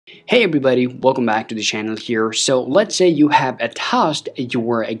Hey everybody, welcome back to the channel here. So let's say you have attached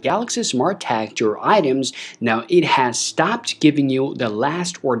your Galaxy SmartTag to your items. Now it has stopped giving you the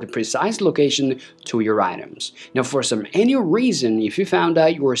last or the precise location to your items. Now for some any reason, if you found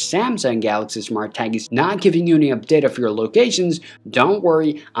out your Samsung Galaxy SmartTag is not giving you any update of your locations, don't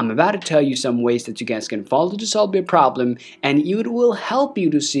worry, I'm about to tell you some ways that you guys can follow to solve the problem, and it will help you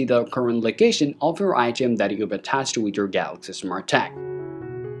to see the current location of your item that you've attached with your Galaxy SmartTag.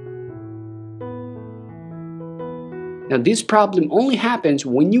 Now this problem only happens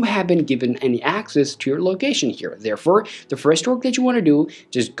when you haven't given any access to your location here. Therefore, the first work that you want to do,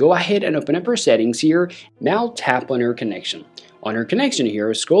 just go ahead and open up your settings here. Now tap on your connection. On your connection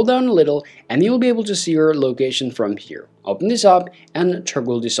here, scroll down a little and you'll be able to see your location from here. Open this up and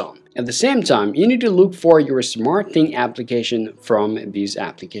toggle this on. At the same time, you need to look for your SmartThing application from this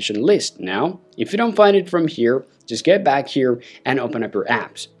application list. Now, if you don't find it from here, just get back here and open up your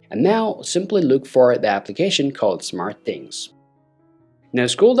apps. And now simply look for the application called SmartThings. Now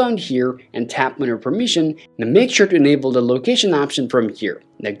scroll down here and tap on your permission. Now make sure to enable the location option from here.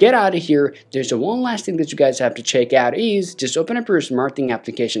 Now get out of here. There's one last thing that you guys have to check out is just open up your SmartThing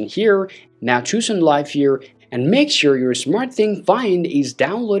application here. Now choose on live here and make sure your SmartThing Find is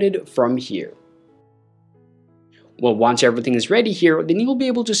downloaded from here. Well, once everything is ready here, then you'll be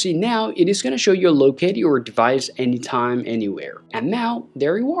able to see now it is going to show you locate your device anytime, anywhere. And now,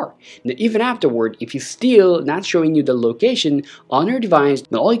 there you are. Now, even afterward, if it's still not showing you the location on your device,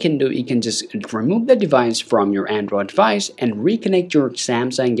 then all you can do, you can just remove the device from your Android device and reconnect your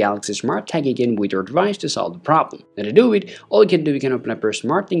Samsung Galaxy SmartTag again with your device to solve the problem. Now to do it, all you can do, you can open up your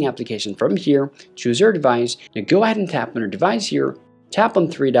SmartThing application from here, choose your device, now go ahead and tap on your device here, tap on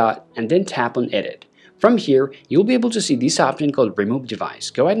three dot, and then tap on edit. From here, you'll be able to see this option called Remove Device.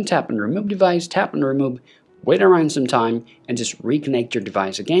 Go ahead and tap on Remove Device, tap on Remove, wait around some time, and just reconnect your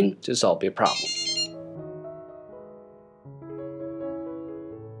device again to solve your problem.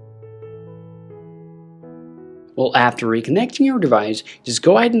 Well, after reconnecting your device, just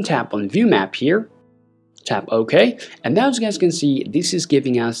go ahead and tap on View Map here. Tap OK, and now as you guys can see, this is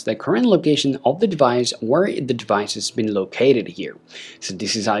giving us the current location of the device where the device has been located here. So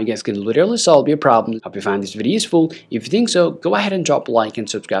this is how you guys can literally solve your problem. Hope you found this video useful. If you think so, go ahead and drop a like and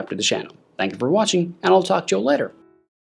subscribe to the channel. Thank you for watching, and I'll talk to you later.